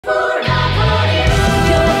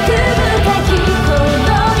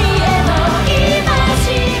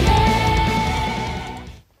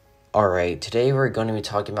Alright, today we're going to be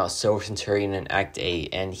talking about Silver Centurion in Act 8,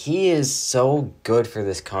 and he is so good for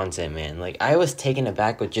this content, man. Like, I was taken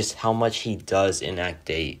aback with just how much he does in Act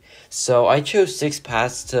 8. So, I chose 6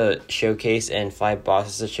 paths to showcase and 5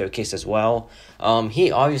 bosses to showcase as well.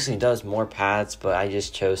 He obviously does more paths, but I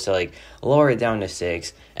just chose to, lower it down to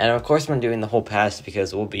 6. And, of course, I'm doing the whole paths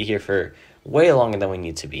because we'll be here for way longer than we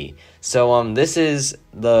need to be. So, this is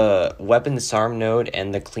the Weapon Disarm node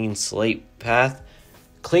and the Clean Slate path.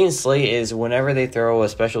 Clean Slate is whenever they throw a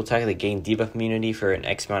special attack, they gain debuff immunity for an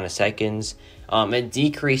X amount of seconds. It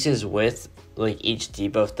decreases with each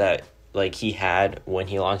debuff that he had when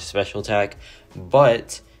he launched a special attack,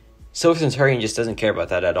 but Silver Centurion just doesn't care about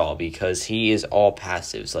that at all because he is all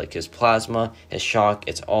passives. Like his plasma, his shock,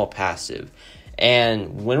 it's all passive.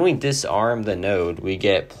 And when we disarm the node, we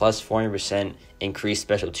get plus 400% increased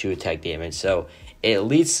special 2 attack damage. So it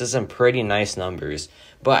leads to some pretty nice numbers.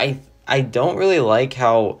 But I don't really like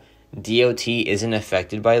how DOT isn't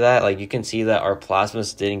affected by that. Like, you can see that our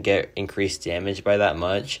plasmas didn't get increased damage by that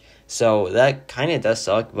much. So that kind of does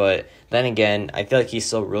suck, but then again, I feel like he's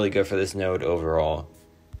still really good for this node overall.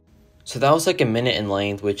 So that was a minute in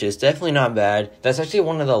length, which is definitely not bad. That's actually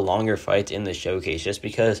one of the longer fights in the showcase, just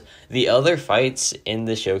because the other fights in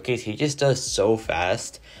the showcase, he just does so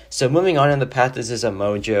fast. So moving on in the path, this is a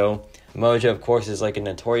Mojo. Mojo, of course, is a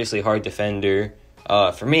notoriously hard defender.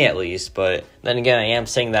 For me at least, but then again, I am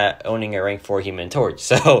saying that owning a rank 4 Human Torch,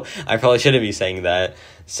 so I probably shouldn't be saying that.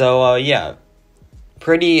 So, yeah,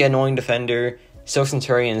 pretty annoying defender. Silver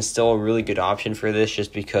Centurion is still a really good option for this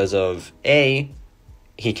just because of, A,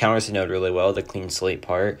 he counters the node really well, the Clean Slate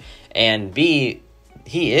part, and B,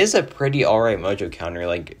 he is a pretty alright Mojo counter,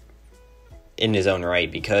 in his own right,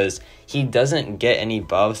 because he doesn't get any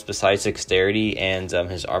buffs besides dexterity and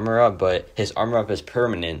his armor up, but his armor up is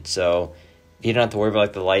permanent, so you don't have to worry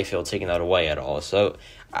about the life heal taking that away at all. So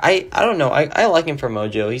I don't know. I like him for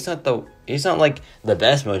Mojo. He's not the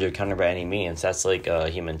best Mojo counter by any means. That's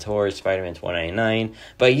Human Torch, Spider-Man's 199,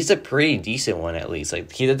 but he's a pretty decent one at least.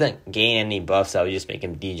 He doesn't gain any buffs that would just make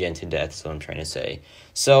him degen to death. Is what I'm trying to say.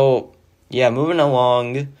 So yeah, moving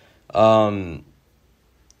along.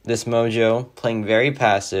 This Mojo playing very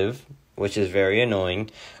passive, which is very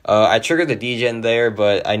annoying. I triggered the degen there,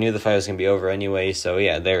 but I knew the fight was going to be over anyway, so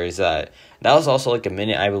yeah, there is that. That was also a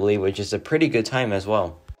minute, I believe, which is a pretty good time as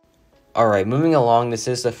well. Alright, moving along, this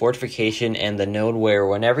is the Fortification and the node where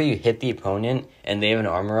whenever you hit the opponent and they have an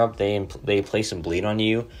armor up, they place some bleed on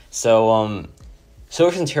you. So,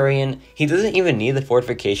 Silver Centurion, he doesn't even need the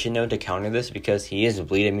Fortification node to counter this because he is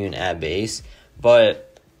bleed immune at base,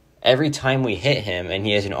 but every time we hit him and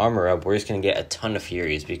he has an armor up, we're just going to get a ton of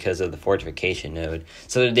Furies because of the Fortification node.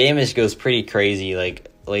 So the damage goes pretty crazy,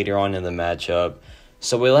 later on in the matchup.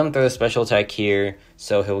 So we let him throw a special attack here,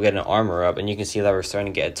 so he'll get an armor up, and you can see that we're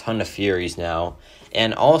starting to get a ton of Furies now.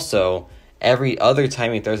 And also, every other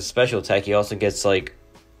time he throws a special attack, he also gets,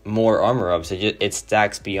 more armor up, so it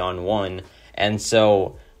stacks beyond 1. And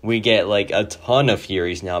so we get, a ton of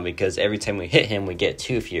Furies now, because every time we hit him, we get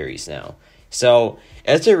 2 Furies now. So,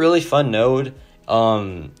 it's a really fun node.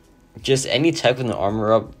 Just any tech with an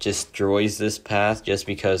armor up destroys this path, just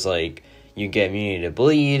because, you get immunity to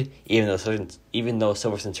bleed, even though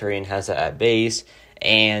Silver Centurion has that at base,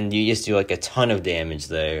 and you just do a ton of damage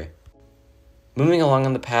there. Moving along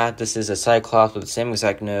on the path, this is a Cyclops with the same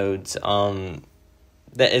exact nodes.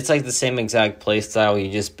 It's the same exact playstyle. You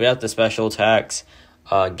just put out the special attacks,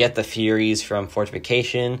 get the Furies from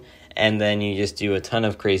Fortification, and then you just do a ton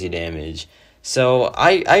of crazy damage. So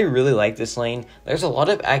I really like this lane. There's a lot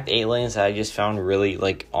of Act 8 lanes that I just found really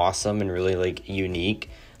awesome and really unique.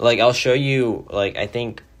 I'll show you, I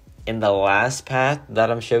think in the last path that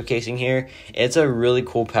I'm showcasing here, it's a really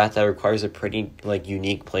cool path that requires a pretty,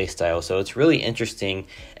 unique playstyle. So it's really interesting,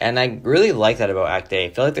 and I really like that about Act 8. I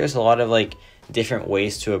feel like there's a lot of, different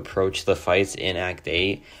ways to approach the fights in Act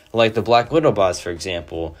 8. The Black Widow boss, for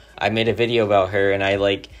example. I made a video about her, and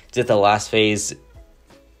I, did the last phase,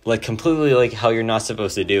 completely, how you're not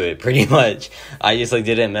supposed to do it, pretty much. I just,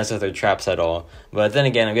 didn't mess with her traps at all. But then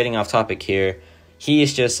again, I'm getting off topic here. He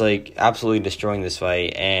is just, absolutely destroying this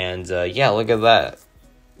fight, and, yeah, look at that.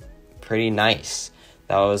 Pretty nice.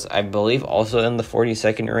 That was, I believe, also in the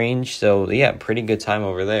 40-second range, so, yeah, pretty good time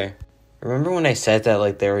over there. Remember when I said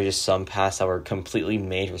that, there were just some paths that were completely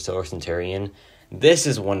made for Silver Centurion? This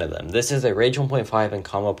is one of them. This is a Rage 1.5 and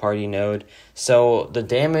Combo Party node, so the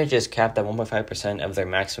damage is capped at 1.5% of their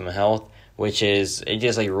maximum health, which is, it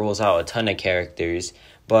just rules out a ton of characters.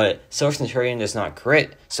 but Silver Centurion does not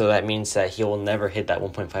crit, so that means that he will never hit that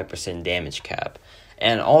 1.5% damage cap.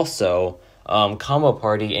 And also, Combo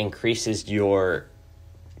Party increases your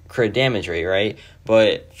crit damage rate, right?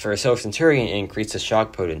 But for Silver Centurion, it increases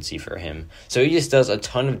shock potency for him. So he just does a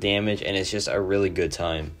ton of damage, and it's just a really good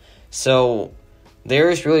time. So there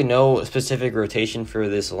is really no specific rotation for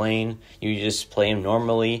this lane. You just play him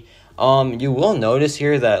normally. You will notice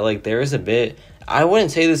here that like there is a bit, I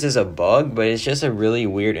wouldn't say this is a bug, but it's just a really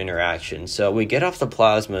weird interaction. So we get off the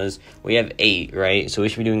plasmas, we have 8, right? So we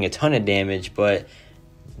should be doing a ton of damage, but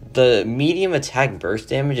the medium attack burst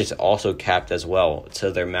damage is also capped as well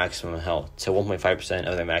to their maximum health, to 1.5%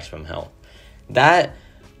 of their maximum health. That,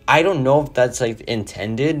 I don't know if that's like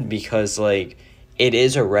intended, because like it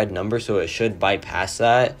is a red number, so it should bypass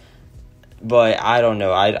that. But I don't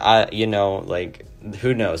know. I you know, like,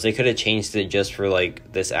 who knows? They could have changed it just for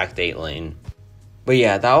like this Act 8 lane. But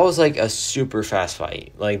yeah, that was like a super fast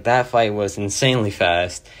fight. Like that fight was insanely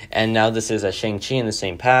fast. And now this is a Shang-Chi in the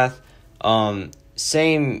same path.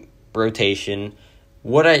 Same rotation.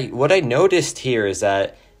 What I noticed here is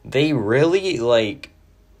that they really like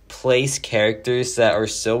place characters that are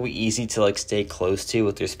so easy to like stay close to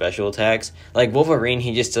with their special attacks. Like Wolverine,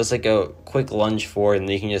 he just does like a quick lunge forward and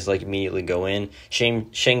they can just like immediately go in.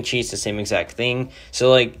 Shang-Chi's the same exact thing.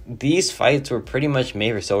 So like these fights were pretty much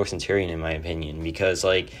made for Silver Centurion in my opinion, because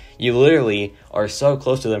like you literally are so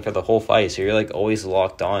close to them for the whole fight, so you're like always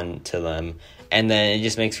locked on to them. And then it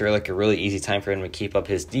just makes for like a really easy time for him to keep up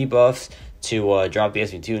his debuffs, to drop the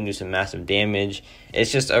SB2 and do some massive damage.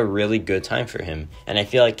 It's just a really good time for him. And I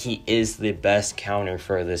feel like he is the best counter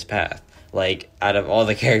for this path. Like, out of all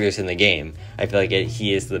the characters in the game, I feel like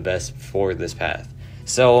he is the best for this path.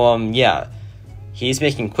 So, yeah. He's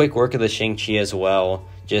making quick work of the Shang-Chi as well.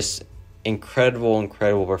 Just incredible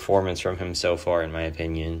performance from him so far, in my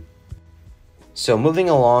opinion. So moving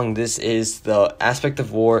along, this is the Aspect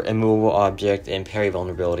of War, Immovable Object, and Parry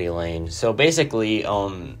Vulnerability lane. So basically,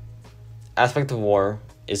 Aspect of War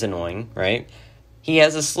is annoying, right? He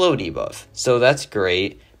has a slow debuff, so that's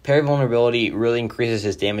great. Parry Vulnerability really increases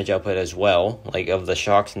his damage output as well, like of the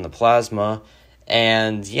shocks and the plasma.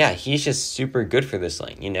 And yeah, he's just super good for this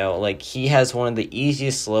lane, you know? Like, he has one of the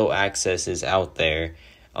easiest slow accesses out there.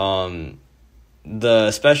 The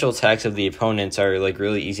special attacks of the opponents are like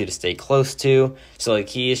really easy to stay close to, so like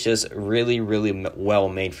he is just really well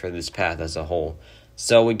made for this path as a whole.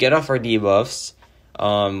 So we get off our debuffs.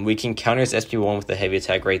 We can counter his SP1 with the heavy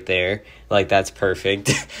attack right there. Like, that's perfect.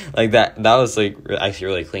 Like, that was like actually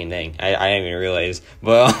really clean. Dang, I didn't even realize.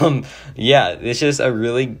 But yeah, it's just a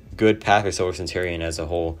really good path for Silver Centurion as a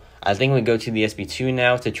whole. I think we go to the SB2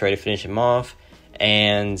 now to try to finish him off.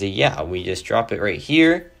 And yeah, we just drop it right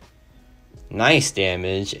here. Nice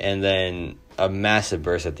damage, and then a massive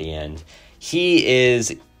burst at the end. He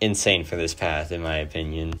is insane for this path, in my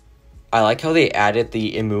opinion. I like how they added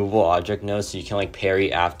the immovable object node, so you can like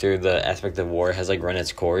parry after the Aspect of War has like run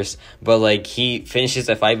its course. But like he finishes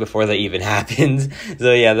the fight before that even happens.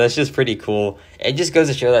 So yeah, that's just pretty cool. It just goes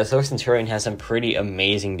to show that Silver Centurion has some pretty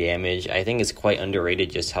amazing damage. I think it's quite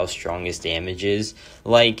underrated just how strong his damage is.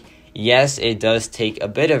 Like, yes, it does take a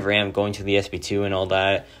bit of ramp going to the SB2 and all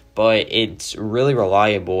that, but it's really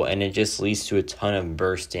reliable, and it just leads to a ton of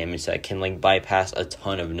burst damage that can like bypass a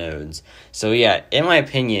ton of nodes. So yeah, in my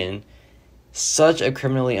opinion, such a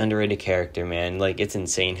criminally underrated character, man. Like, it's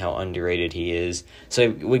insane how underrated he is. So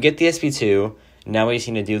we get the SB2. Now we just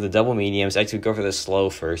need to do the double mediums. Actually, we go for the slow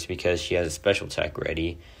first because she has a special tech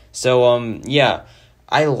ready. So yeah,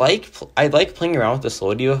 I like playing around with the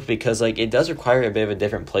slow debuff because like it does require a bit of a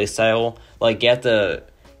different playstyle. Like, you have to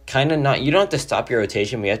you don't have to stop your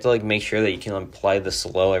rotation, but you have to like make sure that you can apply the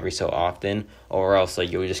slow every so often, or else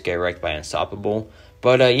like you'll just get wrecked by Unstoppable.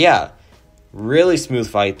 But yeah, really smooth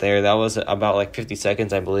fight there. That was about like 50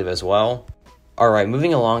 seconds, I believe, as well. Alright,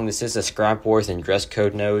 moving along, this is the Scrap Wars and Dress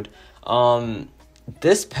Code node.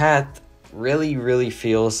 This path really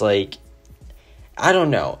feels like, I don't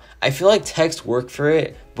know. I feel like techs work for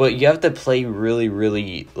it, but you have to play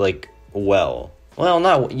really like well.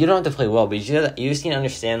 Well, you don't have to play well, but you just need to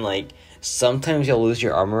understand, like, sometimes you'll lose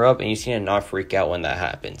your armor up, and you just need to not freak out when that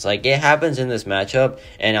happens. Like, it happens in this matchup,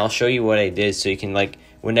 and I'll show you what I did so you can, like,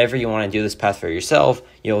 whenever you want to do this path for yourself,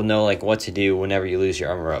 you'll know, like, what to do whenever you lose your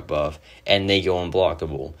armor up buff, and they go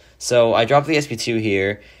unblockable. So, I dropped the SP2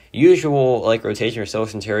 here. Usual, like, rotation for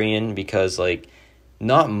Silver Centurion, because, like,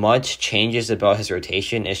 not much changes about his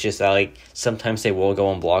rotation. It's just that, like, sometimes they will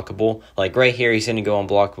go unblockable. Like, right here, he's going to go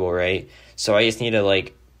unblockable, right? So I just need to,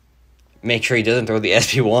 like, make sure he doesn't throw the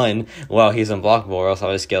SP1 while he's unblockable, or else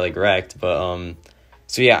I'll just get, like, wrecked. But,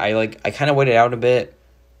 so yeah, I kind of waited out a bit.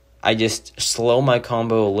 I just slow my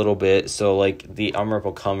combo a little bit, so like the armor up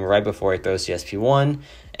will come right before I throw CSP1,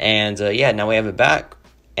 and yeah, now we have it back,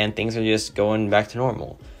 and things are just going back to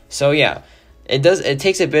normal. So yeah, it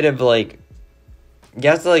takes a bit of like, you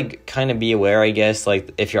have to like kind of be aware, I guess,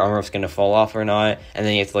 like if your armor up's gonna fall off or not, and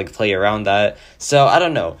then you have to like play around that. So I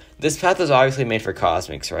don't know. This path is obviously made for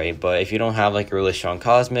Cosmics, right? But if you don't have like a really strong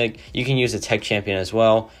Cosmic, you can use a Tech Champion as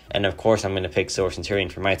well. And of course, I'm gonna pick Silver Centurion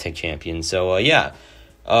for my Tech Champion. So yeah,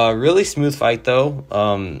 really smooth fight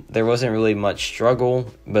though. There wasn't really much struggle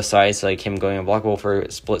besides like him going unblockable for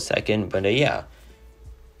a split second. But yeah.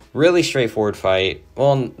 Really straightforward fight.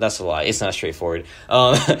 Well, that's a lie. It's not straightforward.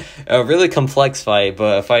 A really complex fight,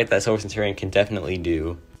 but a fight that Silver Centurion can definitely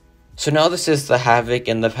do. So now this is the Havoc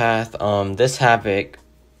in the path. This Havoc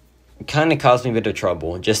kind of caused me a bit of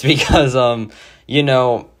trouble, just because, you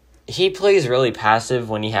know, he plays really passive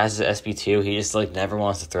when he has his SP2. He just, like, never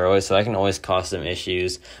wants to throw it, so that can always cause some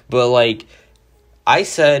issues. But, like, I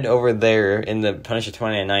said over there in the Punisher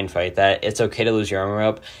 29 fight that it's okay to lose your armor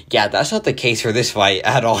up. Yeah, that's not the case for this fight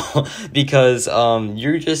at all, because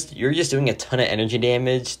you're just doing a ton of energy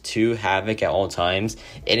damage to Havoc at all times,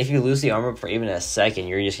 and if you lose the armor up for even a second,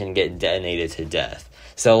 you're just gonna get detonated to death.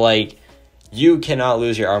 So like, you cannot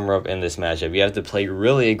lose your armor up in this matchup. You have to play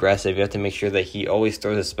really aggressive. You have to make sure that he always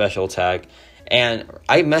throws a special attack. And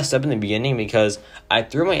I messed up in the beginning because I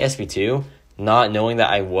threw my SP2 not knowing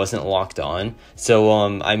that I wasn't locked on. So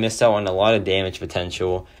I missed out on a lot of damage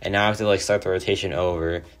potential, and now I have to like start the rotation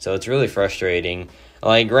over. So it's really frustrating.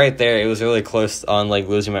 Like right there, it was really close on like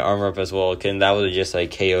losing my armor up as well, and that would have just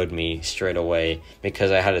like KO'd me straight away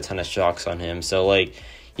because I had a ton of shocks on him. So like,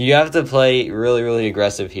 you have to play really, really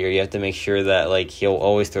aggressive here. You have to make sure that like he'll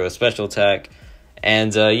always throw a special attack.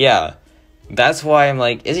 And yeah, that's why I'm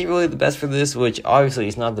like, is he really the best for this? Which obviously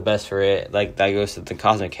he's not the best for it. Like, that goes to the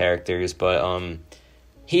Cosmic characters, but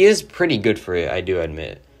he is pretty good for it, I do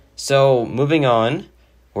admit. So moving on,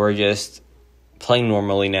 we're just playing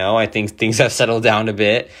normally now. I think things have settled down a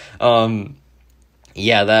bit.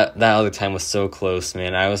 Yeah, that other time was so close,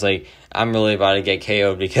 man. I was like, I'm really about to get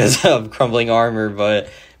KO'd because of crumbling armor, but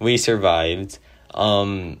we survived.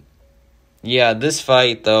 Yeah, this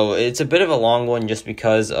fight, though, it's a bit of a long one just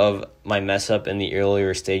because of my mess up in the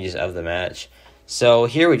earlier stages of the match. So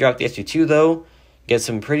here we drop the SP2, though, get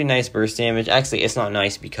some pretty nice burst damage. Actually, it's not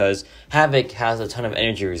nice because Havoc has a ton of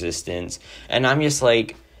energy resistance, and I'm just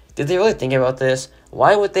like, did they really think about this?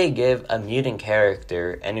 Why would they give a mutant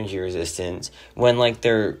character energy resistance when, like,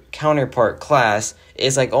 their counterpart class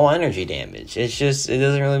is, like, all energy damage? It's just, it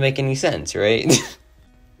doesn't really make any sense, right?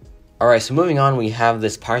 Alright, so moving on, we have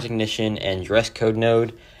this Power Technician and Dress Code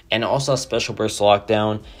node, and also Special Burst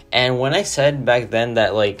Lockdown. And when I said back then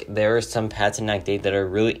that, like, there are some paths in Act 8 that are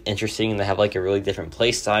really interesting and that have, like, a really different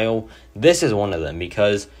play style, this is one of them,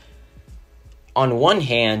 because on one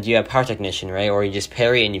hand, you have Power Technician, right, or you just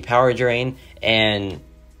parry and you power drain, and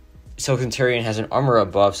Silver Centurion has an armor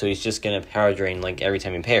up buff, so he's just going to power drain like every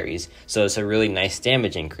time he parries, so it's a really nice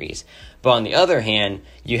damage increase. But on the other hand,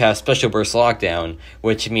 you have Special Burst Lockdown,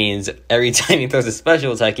 which means every time he throws a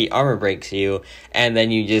special attack, he armor breaks you, and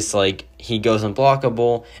then you just, like, he goes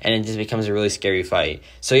unblockable, and it just becomes a really scary fight.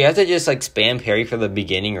 So you have to just, like, spam parry for the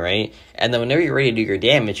beginning, right? And then whenever you're ready to do your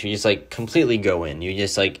damage, you just, like, completely go in. You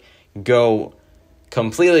just, like, go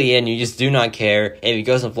completely in. You just do not care. If he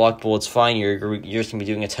goes unblockable, it's fine. You're just gonna be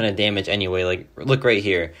doing a ton of damage anyway. Like, look right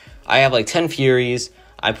here. I have, like, 10 Furies.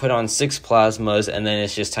 I put on 6 Plasmas, and then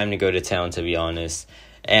it's just time to go to town, to be honest.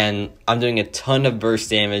 And I'm doing a ton of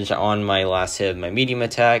burst damage on my last hit of my medium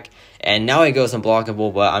attack, and now it goes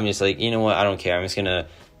unblockable, but I'm just like, you know what, I don't care. I'm just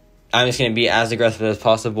gonna be as aggressive as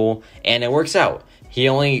possible, and it works out. He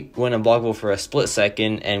only went unblockable for a split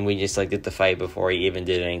second, and we just, like, did the fight before he even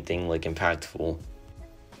did anything, like, impactful.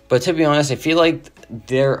 But to be honest, I feel like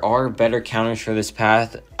there are better counters for this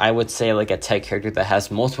path. I would say like a tech character that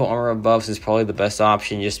has multiple armor up buffs is probably the best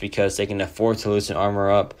option just because they can afford to lose an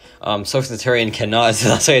armor up. Silver Centurion cannot, so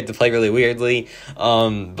that's why I have to play really weirdly.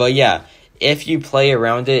 But yeah, if you play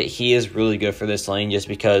around it, he is really good for this lane just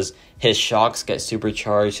because his shocks get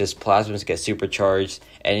supercharged, his plasmas get supercharged,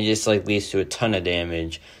 and it just like leads to a ton of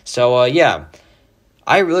damage. So yeah.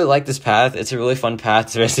 I really like this path. It's a really fun path,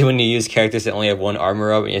 especially when you use characters that only have one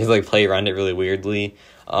armor up and you have to like play around it really weirdly.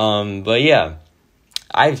 But yeah,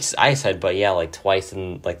 I said but yeah like twice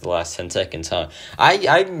in like the last 10 seconds, huh?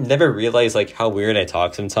 I never realized like how weird I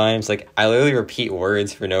talk sometimes. Like I literally repeat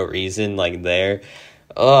words for no reason like there.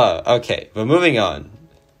 Okay, but moving on.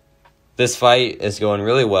 This fight is going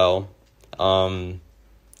really well.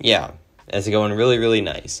 Yeah. It's going really, really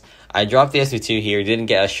nice. I dropped the SP2 here, didn't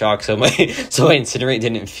get a shock, so my Incinerate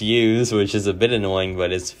didn't fuse, which is a bit annoying,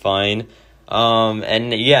 but it's fine.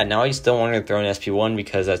 And yeah, now I just don't want her to throw an SP1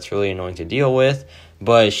 because that's really annoying to deal with.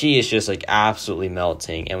 But she is just like absolutely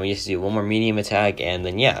melting, and we just do one more medium attack, and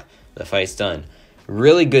then yeah, the fight's done.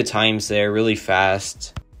 Really good times there, really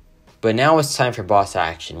fast. But now it's time for boss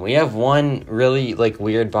action. We have one really like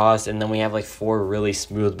weird boss, and then we have like 4 really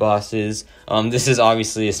smooth bosses. This is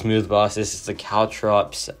obviously a smooth boss. This is the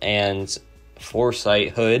Caltrops and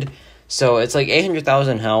Foresight hood. So it's like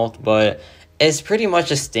 800,000 health, but it's pretty much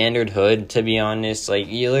a standard hood, to be honest. Like,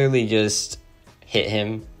 you literally just hit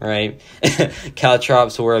him, right?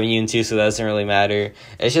 Caltrops we're immune to, so that doesn't really matter.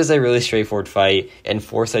 It's just a really straightforward fight, and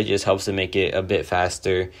Foresight just helps to make it a bit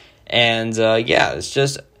faster. And yeah, it's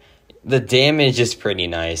just... the damage is pretty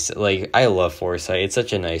nice. Like, I love Foresight. It's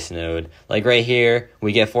such a nice node. Like, right here,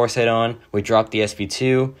 we get Foresight on, we drop the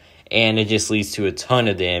SP2, and it just leads to a ton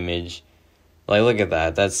of damage. Like, look at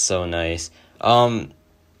that. That's so nice.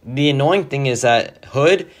 The annoying thing is that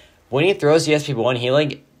Hood, when he throws the SP1,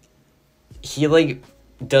 he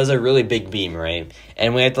does a really big beam, right?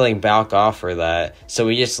 And we have to, like, back off for that. So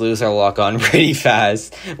we just lose our lock on pretty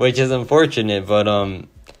fast, which is unfortunate, but,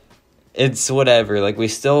 it's whatever. Like, we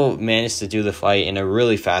still managed to do the fight in a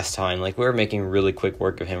really fast time. Like, we're making really quick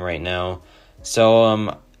work of him right now.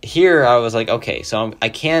 So, here I was like, okay, so I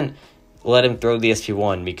can't let him throw the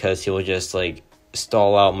SP1 because he will just, like,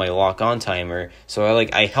 stall out my lock-on timer. So,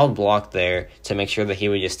 I held block there to make sure that he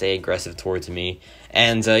would just stay aggressive towards me.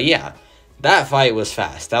 And, yeah, that fight was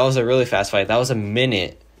fast. That was a really fast fight. That was a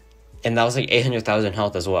minute, and that was, like, 800,000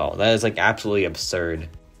 health as well. That is, like, absolutely absurd.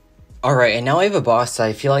 Alright, and now I have a boss that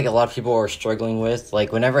I feel like a lot of people are struggling with.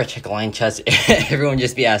 Like, whenever I check line chats, everyone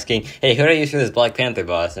just be asking, hey, who do I use for this Black Panther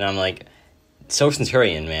boss? And I'm like,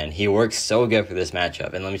 CENTURION, man. He works so good for this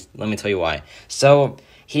matchup, and let me tell you why. So,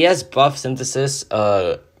 he has buff synthesis,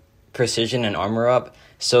 precision, and armor up.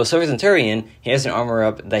 So, CENTURION, he has an armor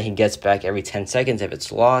up that he gets back every 10 seconds if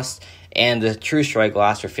it's lost, and the True Strike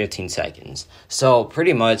lasts for 15 seconds. So,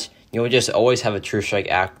 pretty much, you'll just always have a True Strike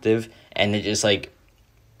active, and it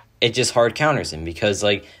just hard counters him, because,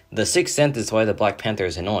 like, the 6th Sense is why the Black Panther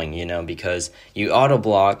is annoying, you know, because you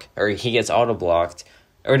auto-block, or he gets auto-blocked,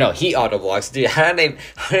 or no, he auto-blocks. Dude, how did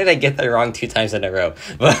I get that wrong 2 times in a row?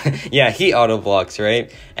 But, yeah, he auto-blocks,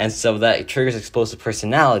 right? And so that triggers Explosive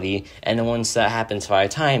Personality, and then once that happens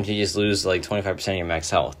 5 times, you just lose, like, 25% of your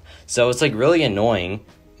max health. So it's, like, really annoying,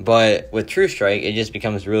 but with True Strike, it just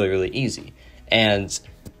becomes really, really easy. And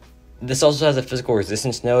this also has a physical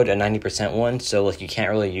resistance node, a 90% one, so, like, you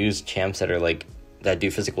can't really use champs that are, like, that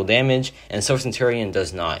do physical damage, and CENTURION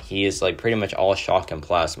does not. He is, like, pretty much all shock and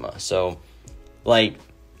plasma, so, like,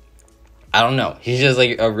 I don't know. He's just,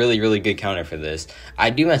 like, a really, really good counter for this.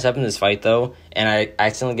 I do mess up in this fight, though, and I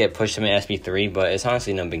accidentally get pushed to my SP3, but it's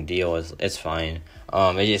honestly no big deal. It's fine.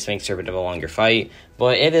 It just makes it a bit of a longer fight,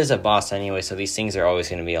 but it is a boss anyway, so these things are always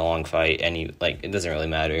going to be a long fight, and it doesn't really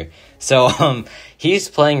matter. So, he's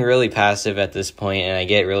playing really passive at this point, and I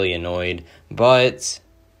get really annoyed, but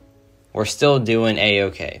we're still doing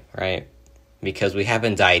A-okay, right? Because we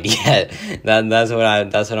haven't died yet. That's what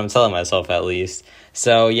I'm telling myself, at least.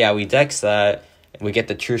 So, yeah, we dex that, we get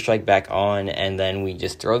the True Strike back on, and then we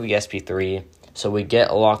just throw the SP3, so we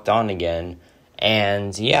get locked on again.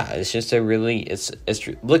 And yeah, it's just a really, it's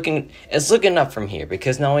looking up from here,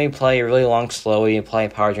 because now we play a really long slow, we play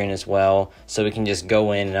power drain as well, so we can just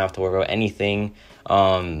go in and not have to worry about anything.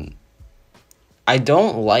 I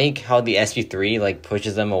don't like how the SP3 like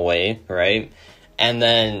pushes them away, right? And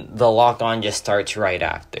then the lock-on just starts right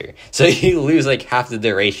after. So you lose, like, half the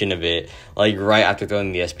duration of it, like, right after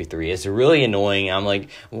throwing the SP3. It's really annoying. I'm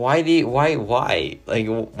like, why? Like,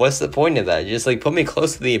 what's the point of that? Just, like, put me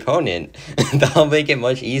close to the opponent. That'll make it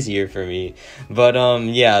much easier for me. But,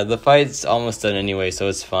 yeah, the fight's almost done anyway, so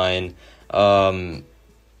it's fine.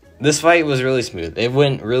 This fight was really smooth. It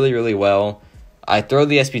went really, really well. I throw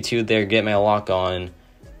the SP2 there, get my lock on.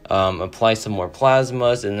 Apply some more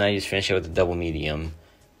plasmas, and then I just finish it with a double medium.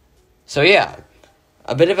 So yeah,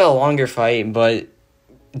 a bit of a longer fight, but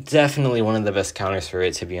definitely one of the best counters for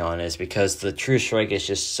it, to be honest, because the True Strike is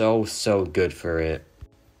just so good for it.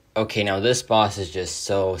 Okay, now this boss is just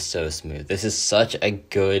so smooth. This is such a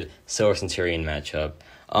good CENTURION matchup.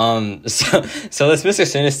 So this Mr.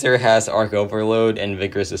 Sinister has Arc Overload and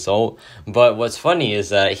Vigorous Assault, but what's funny is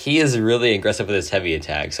that he is really aggressive with his heavy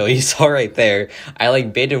attack. So you saw right there, I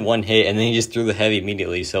like baited one hit and then he just threw the heavy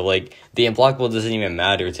immediately. So like the unblockable doesn't even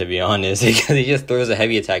matter, to be honest, because he just throws a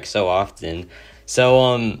heavy attack so often.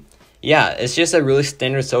 So yeah, it's just a really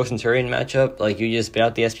standard CENTURION matchup. Like, you just bait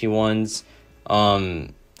out the SP1s,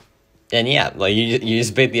 And yeah, like you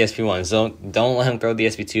just bait the SP1. So don't let him throw the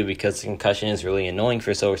SP2 because the concussion is really annoying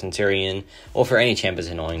for Silver Centurion. Well, for any champ is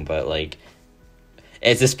annoying, but like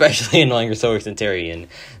it's especially annoying for Silver Centurion.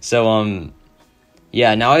 So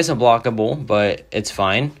yeah, now he's unblockable, but it's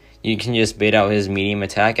fine. You can just bait out his medium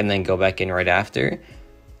attack and then go back in right after.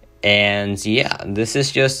 And yeah, this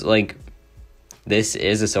is just like, this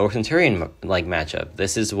is a Silver Centurion like matchup.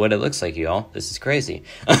 This is what it looks like, y'all. This is crazy.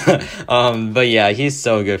 But yeah, he's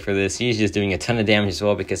so good for this. He's just doing a ton of damage as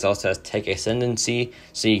well because it also has Tech Ascendancy,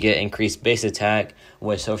 so you get increased base attack,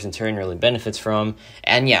 which Silver Centurion really benefits from.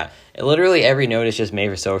 And yeah, literally every node is just made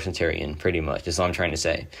for Silver Centurion, pretty much, is all I'm trying to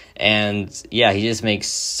say. And yeah, he just makes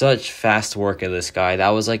such fast work of this guy. That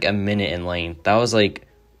was like a minute in lane. That was like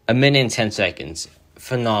a minute and 10 seconds.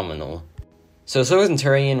 Phenomenal. So Silver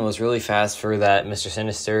Centurion was really fast for that Mr.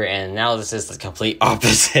 Sinister, and now this is the complete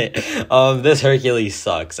opposite. This Hercules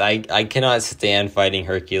sucks. I cannot stand fighting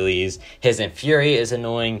Hercules. His Infuriate is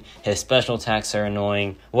annoying. His special attacks are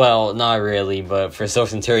annoying. Well, not really, but for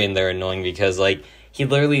Silver Centurion they're annoying because like he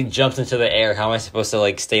literally jumps into the air. How am I supposed to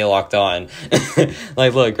like stay locked on?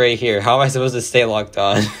 Like look right here. How am I supposed to stay locked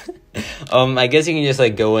on? I guess you can just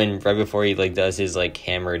like go in right before he like does his like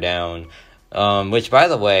hammer down. Which by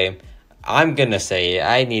the way, I'm gonna say,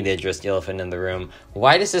 I need to address the elephant in the room.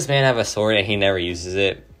 Why does this man have a sword and he never uses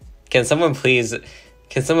it? Can someone please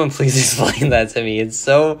explain that to me? It's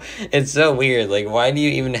so weird. Like, why do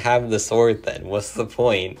you even have the sword then? What's the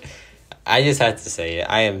point? I just had to say it.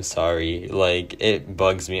 I am sorry. Like, it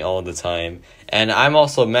bugs me all the time. And I'm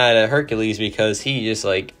also mad at Hercules because he just,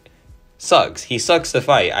 like, sucks. He sucks to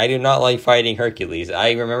fight. I do not like fighting Hercules.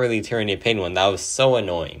 I remember the Eternity of Pain one. That was so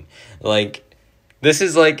annoying. Like, this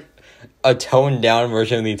is, like, a toned down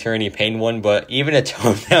version of the Eternity of Pain one, but even a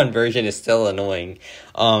toned down version is still annoying.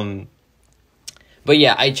 But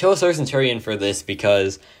yeah, I chose Silver Centurion for this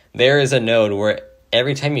because there is a node where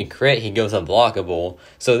every time you crit, he goes unblockable.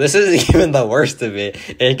 So this isn't even the worst of it.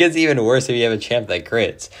 It gets even worse if you have a champ that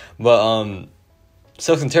crits. But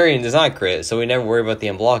Silver Centurion does not crit, so we never worry about the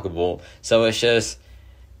unblockable. So it's just,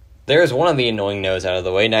 there's one of the annoying nodes out of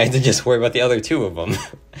the way, now I have to just worry about the other two of them.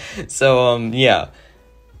 So yeah.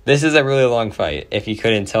 This is a really long fight, if you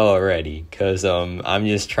couldn't tell already, because I'm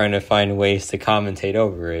just trying to find ways to commentate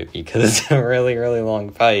over it, because it's a really, really long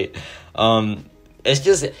fight. It's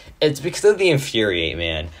because of the Infuriate,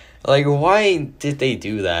 man. Like, why did they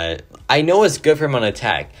do that? I know it's good for him on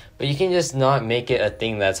attack, but you can just not make it a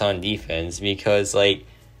thing that's on defense, because, like,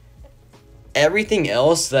 everything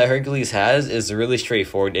else that Hercules has is really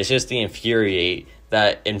straightforward. It's just the Infuriate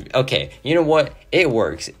okay, you know what? It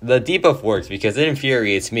works. The debuff works because it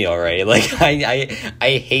infuriates me already. Like I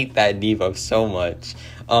hate that debuff so much.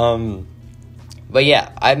 But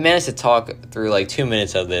yeah, I managed to talk through like 2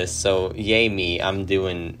 minutes of this, so yay me. I'm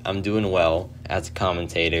doing well as a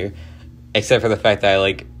commentator. Except for the fact that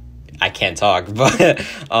I can't talk. But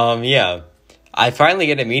yeah. I finally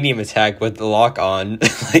get a medium attack with the lock on.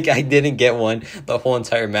 Like, I didn't get one the whole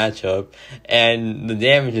entire matchup. And the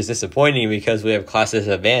damage is disappointing because we have class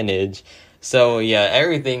disadvantage. So, yeah,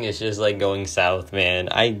 everything is just, like, going south, man.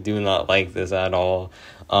 I do not like this at all.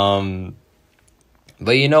 But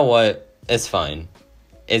you know what? It's fine.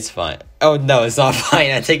 It's fine. Oh, no, it's not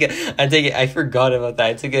fine. I take it. I forgot about that.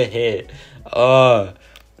 I took a hit.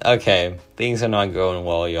 Okay, things are not going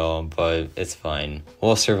well, y'all, but it's fine.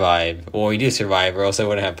 We'll survive. Well, we do survive, or else I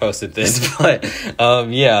wouldn't have posted this. But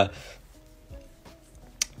yeah,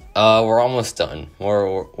 we're almost done.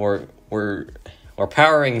 We're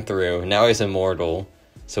powering through. Now he's immortal,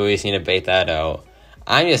 so we just need to bait that out.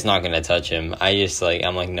 I'm just not gonna touch him.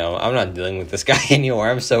 I'm like, no, I'm not dealing with this guy anymore.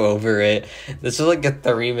 I'm so over it. This was like a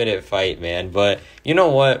 3-minute fight, man. But you know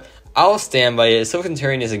what? I'll stand by it. Silver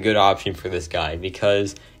Centurion is a good option for this guy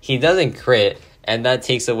because he doesn't crit, and that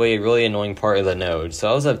takes away a really annoying part of the node.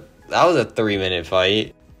 So that was a 3-minute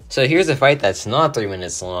fight. So here's a fight that's not 3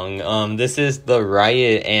 minutes long. This is the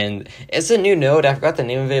Riot, and it's a new node. I forgot the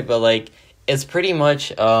name of it, but like it's pretty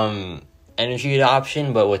much energy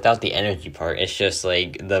adoption, but without the energy part. It's just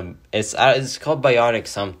like it's called biotic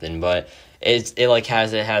something, but it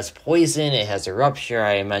has poison, it has a rupture.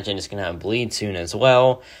 I imagine it's gonna have bleed soon as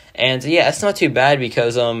well. And yeah, it's not too bad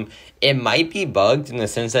because it might be bugged in the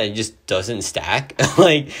sense that it just doesn't stack.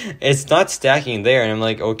 Like, it's not stacking there, and I'm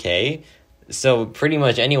like, okay. So pretty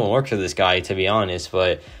much anyone works for this guy, to be honest.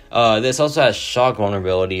 But this also has shock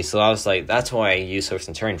vulnerability, so I was like, that's why I use Silver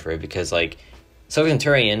Centurion for it, because like Silver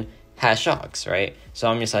Centurion has shocks, right? So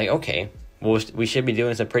I'm just like, okay, well, we should be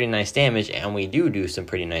doing some pretty nice damage, and we do some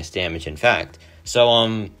pretty nice damage, in fact.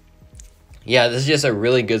 So yeah, this is just a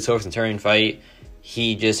really good Silver Centurion fight.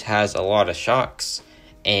 He just has a lot of shocks,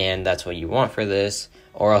 and that's what you want for this,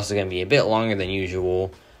 or else it's going to be a bit longer than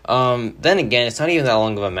usual. Then again, it's not even that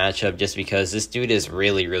long of a matchup just because this dude is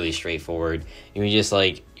really, really straightforward. You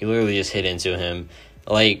literally just hit into him.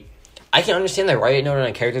 Like, I can understand the right note on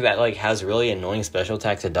a character that, like, has really annoying special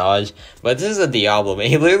attack to dodge, but this is a Diablo, man.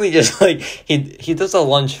 He literally just, like, he does a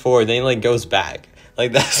lunge forward, then he, like, goes back.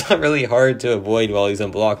 Like, that's not really hard to avoid while he's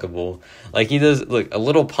unblockable. Like, he does, look, a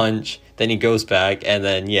little punch, then he goes back, and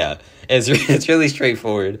then, yeah, it's really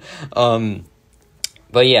straightforward.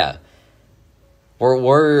 But yeah,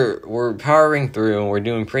 we're powering through, and we're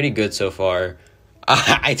doing pretty good so far.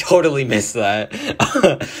 I totally missed that.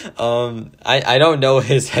 I don't know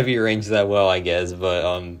his heavy range that well, I guess,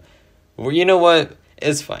 but well, you know what?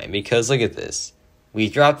 It's fine, because look at this. We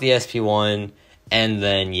dropped the SP1, and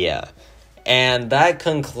then, yeah. And that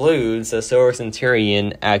concludes the Silver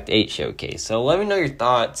Centurion Act 8 showcase. So let me know your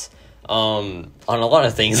thoughts on a lot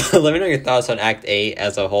of things. Let me know your thoughts on Act 8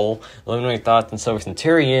 as a whole. Let me know your thoughts on Silver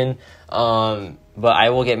Centurion. But I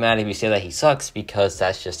will get mad if you say that he sucks, because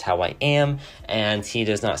that's just how I am, and he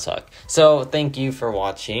does not suck. So thank you for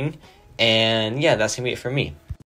watching, and yeah, that's going to be it for me.